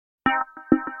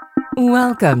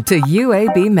Welcome to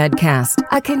UAB Medcast,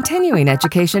 a continuing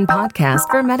education podcast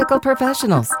for medical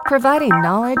professionals, providing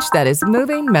knowledge that is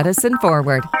moving medicine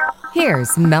forward.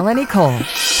 Here's Melanie Cole.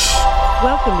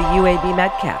 Welcome to UAB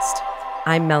Medcast.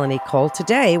 I'm Melanie Cole.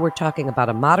 Today, we're talking about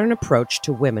a modern approach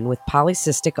to women with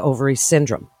polycystic ovary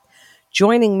syndrome.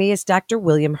 Joining me is Dr.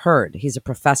 William Hurd. He's a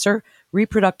professor,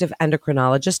 reproductive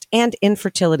endocrinologist, and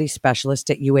infertility specialist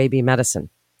at UAB Medicine.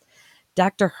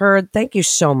 Dr. Hurd, thank you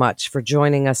so much for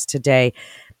joining us today.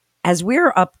 As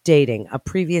we're updating a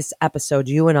previous episode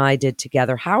you and I did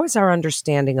together, how has our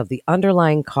understanding of the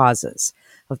underlying causes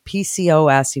of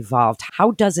PCOS evolved?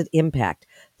 How does it impact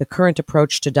the current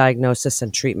approach to diagnosis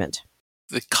and treatment?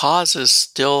 The causes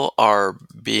still are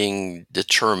being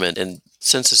determined, and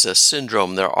since it's a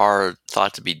syndrome, there are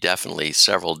thought to be definitely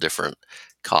several different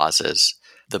causes.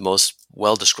 The most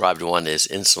well-described one is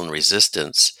insulin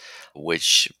resistance,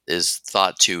 which is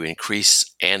thought to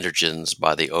increase androgens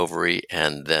by the ovary,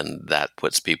 and then that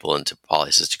puts people into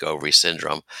polycystic ovary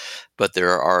syndrome. But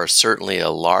there are certainly a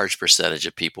large percentage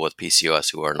of people with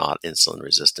PCOS who are not insulin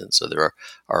resistant, so there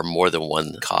are more than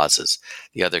one causes.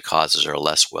 The other causes are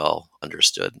less well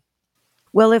understood.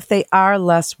 Well, if they are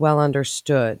less well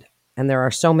understood, and there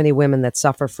are so many women that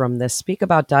suffer from this, speak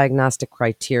about diagnostic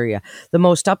criteria, the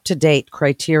most up-to-date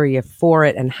criteria for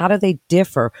it, and how do they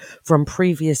differ from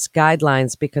previous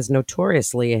guidelines, because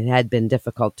notoriously it had been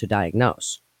difficult to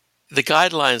diagnose. The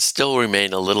guidelines still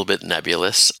remain a little bit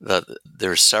nebulous.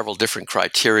 There are several different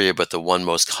criteria, but the one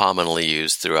most commonly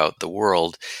used throughout the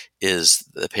world is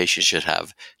the patient should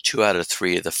have 2 out of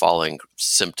 3 of the following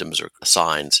symptoms or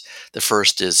signs. The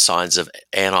first is signs of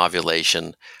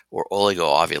anovulation or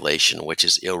oligoovulation, which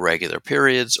is irregular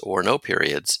periods or no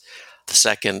periods. The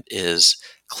second is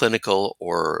clinical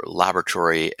or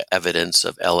laboratory evidence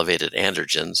of elevated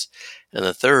androgens. And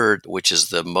the third, which is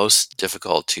the most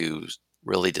difficult to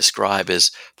really describe,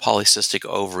 is polycystic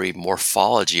ovary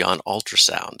morphology on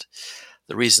ultrasound.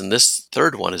 The reason this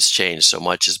third one has changed so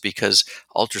much is because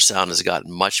ultrasound has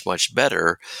gotten much, much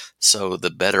better. So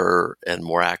the better and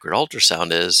more accurate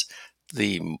ultrasound is,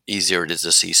 the easier it is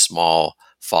to see small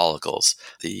follicles.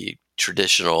 The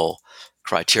traditional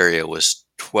criteria was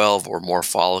 12 or more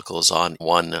follicles on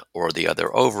one or the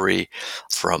other ovary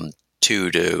from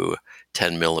 2 to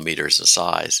 10 millimeters in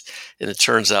size. And it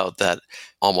turns out that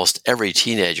almost every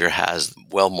teenager has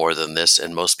well more than this,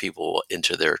 and most people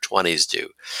into their 20s do.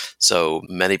 So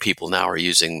many people now are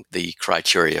using the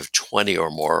criteria of 20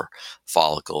 or more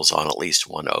follicles on at least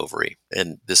one ovary.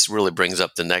 And this really brings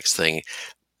up the next thing.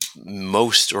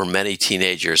 Most or many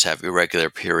teenagers have irregular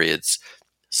periods,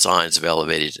 signs of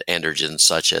elevated androgens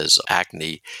such as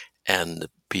acne and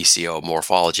PCO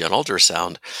morphology on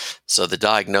ultrasound. So the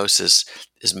diagnosis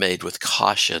is made with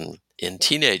caution in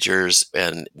teenagers,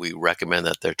 and we recommend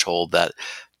that they're told that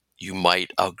you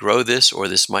might outgrow this or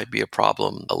this might be a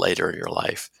problem later in your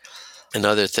life.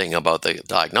 Another thing about the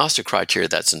diagnostic criteria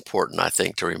that's important, I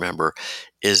think, to remember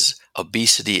is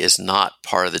obesity is not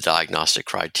part of the diagnostic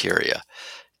criteria.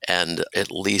 And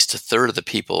at least a third of the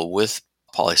people with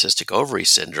polycystic ovary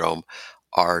syndrome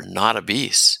are not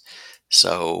obese.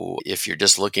 So if you're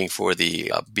just looking for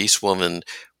the obese woman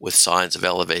with signs of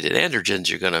elevated androgens,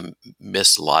 you're going to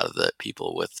miss a lot of the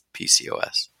people with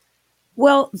PCOS.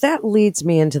 Well, that leads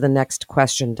me into the next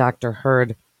question, Dr.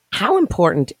 Hurd. How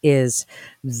important is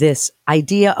this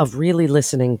idea of really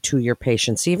listening to your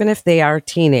patients, even if they are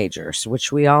teenagers,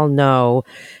 which we all know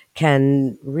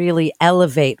can really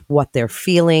elevate what they're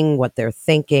feeling, what they're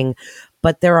thinking,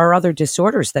 but there are other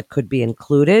disorders that could be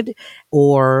included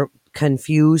or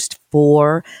confused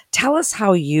for. Tell us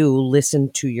how you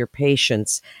listen to your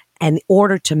patients in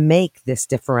order to make this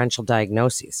differential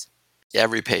diagnosis.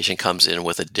 Every patient comes in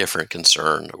with a different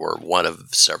concern or one of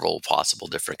several possible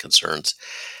different concerns.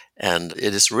 And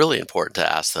it is really important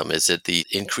to ask them, is it the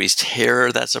increased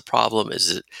hair that's a problem? Is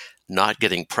it not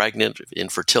getting pregnant,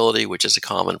 infertility, which is a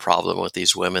common problem with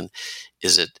these women?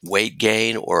 Is it weight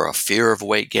gain or a fear of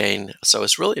weight gain? So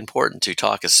it's really important to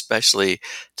talk, especially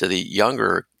to the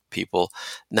younger people.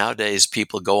 Nowadays,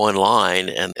 people go online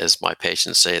and, as my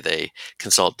patients say, they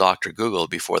consult Dr. Google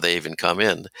before they even come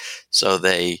in. So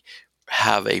they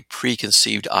have a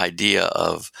preconceived idea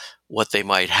of what they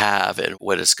might have and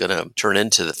what it's going to turn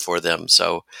into for them.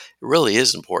 So it really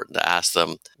is important to ask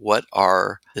them, what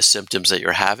are the symptoms that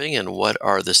you're having and what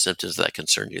are the symptoms that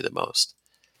concern you the most?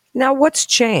 Now, what's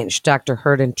changed, Dr.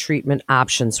 Hurd, in treatment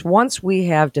options once we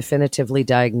have definitively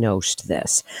diagnosed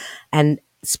this? And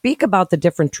speak about the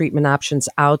different treatment options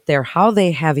out there, how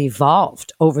they have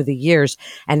evolved over the years,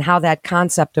 and how that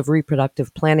concept of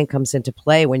reproductive planning comes into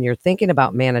play when you're thinking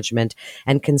about management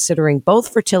and considering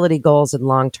both fertility goals and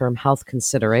long-term health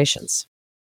considerations.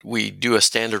 We do a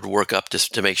standard workup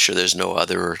just to make sure there's no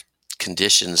other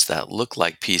conditions that look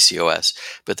like PCOS,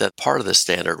 but that part of the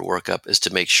standard workup is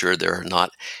to make sure there are not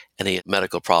any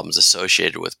medical problems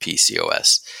associated with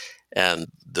PCOS. And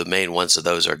the main ones of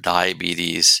those are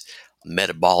diabetes,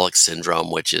 metabolic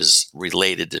syndrome, which is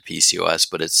related to PCOS,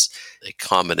 but it's a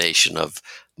combination of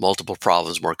multiple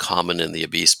problems more common in the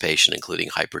obese patient, including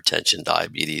hypertension,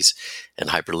 diabetes, and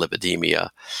hyperlipidemia.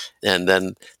 And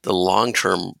then the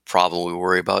long-term problem we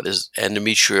worry about is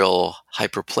endometrial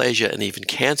hyperplasia and even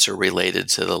cancer related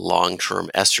to the long-term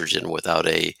estrogen without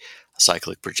a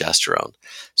cyclic progesterone.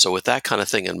 So with that kind of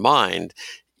thing in mind,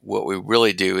 what we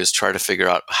really do is try to figure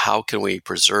out how can we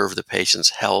preserve the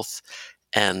patient's health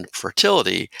and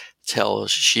fertility till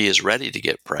she is ready to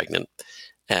get pregnant.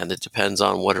 And it depends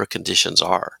on what her conditions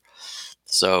are.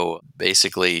 So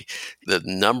basically, the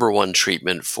number one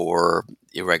treatment for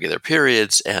irregular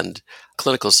periods and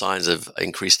clinical signs of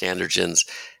increased androgens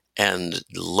and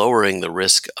lowering the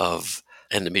risk of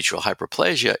endometrial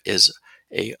hyperplasia is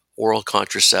a oral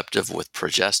contraceptive with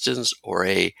progestins or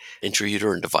a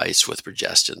intrauterine device with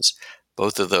progestins.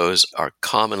 Both of those are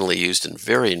commonly used and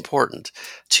very important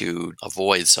to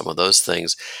avoid some of those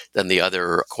things. Then the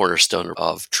other cornerstone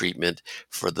of treatment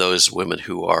for those women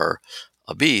who are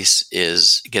obese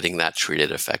is getting that treated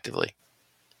effectively.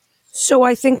 So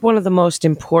I think one of the most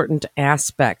important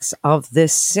aspects of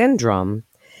this syndrome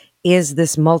is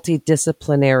this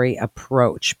multidisciplinary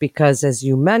approach, because as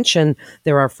you mentioned,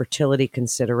 there are fertility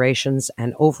considerations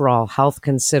and overall health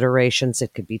considerations.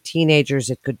 It could be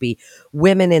teenagers, it could be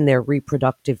women in their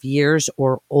reproductive years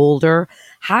or older.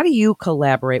 How do you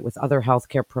collaborate with other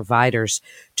healthcare providers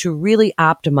to really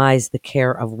optimize the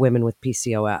care of women with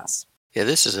PCOS? Yeah,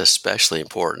 this is especially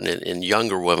important in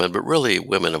younger women, but really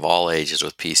women of all ages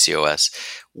with PCOS.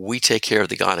 We take care of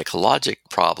the gynecologic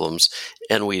problems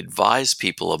and we advise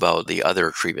people about the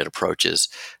other treatment approaches.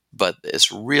 But it's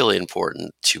really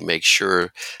important to make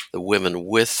sure the women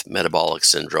with metabolic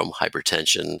syndrome,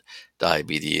 hypertension,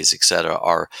 diabetes, etc.,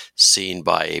 are seen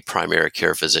by a primary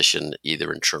care physician,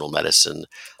 either internal medicine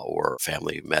or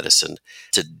family medicine,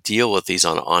 to deal with these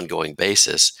on an ongoing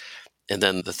basis. And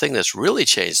then the thing that's really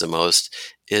changed the most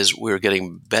is we're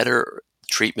getting better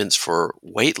treatments for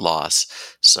weight loss.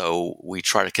 So we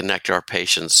try to connect our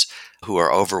patients who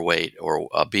are overweight or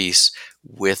obese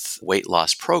with weight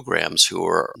loss programs who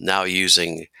are now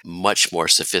using much more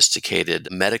sophisticated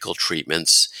medical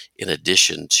treatments in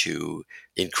addition to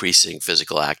increasing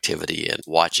physical activity and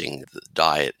watching the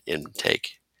diet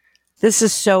intake. This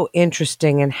is so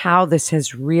interesting, and how this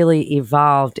has really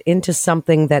evolved into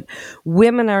something that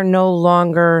women are no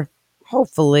longer,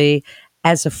 hopefully,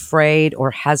 as afraid or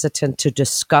hesitant to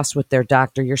discuss with their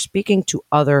doctor. You're speaking to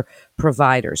other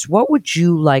providers. What would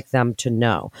you like them to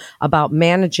know about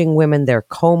managing women, their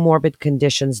comorbid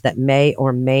conditions that may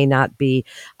or may not be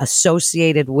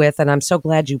associated with? And I'm so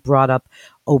glad you brought up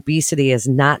obesity as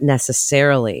not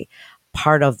necessarily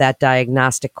part of that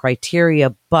diagnostic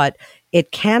criteria, but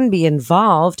it can be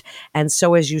involved. And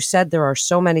so, as you said, there are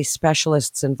so many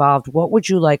specialists involved. What would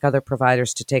you like other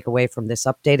providers to take away from this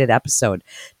updated episode,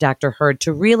 Dr. Hurd,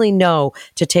 to really know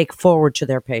to take forward to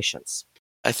their patients?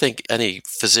 I think any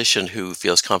physician who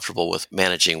feels comfortable with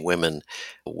managing women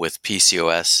with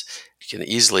PCOS can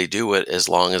easily do it as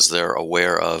long as they're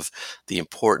aware of the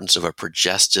importance of a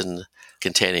progestin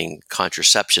containing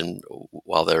contraception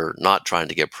while they're not trying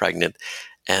to get pregnant,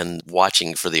 and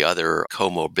watching for the other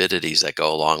comorbidities that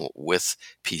go along with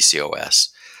PCOS.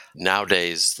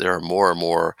 Nowadays, there are more and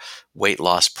more weight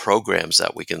loss programs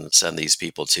that we can send these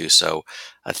people to. So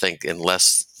I think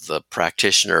unless the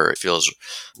practitioner feels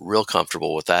real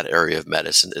comfortable with that area of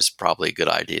medicine, it's probably a good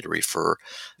idea to refer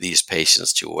these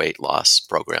patients to weight loss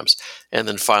programs. And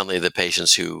then finally, the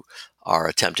patients who are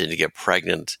attempting to get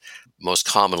pregnant most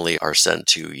commonly are sent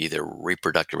to either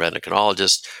reproductive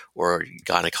endocrinologists or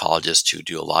gynecologists who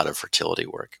do a lot of fertility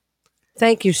work.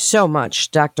 Thank you so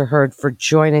much, Dr. Hurd, for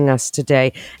joining us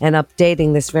today and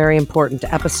updating this very important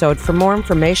episode. For more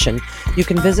information, you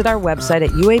can visit our website at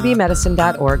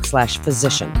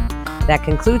uabmedicine.org/physician. That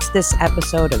concludes this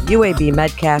episode of UAB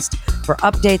Medcast. For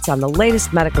updates on the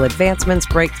latest medical advancements,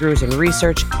 breakthroughs, and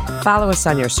research, follow us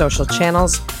on your social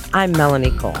channels. I'm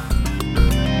Melanie Cole.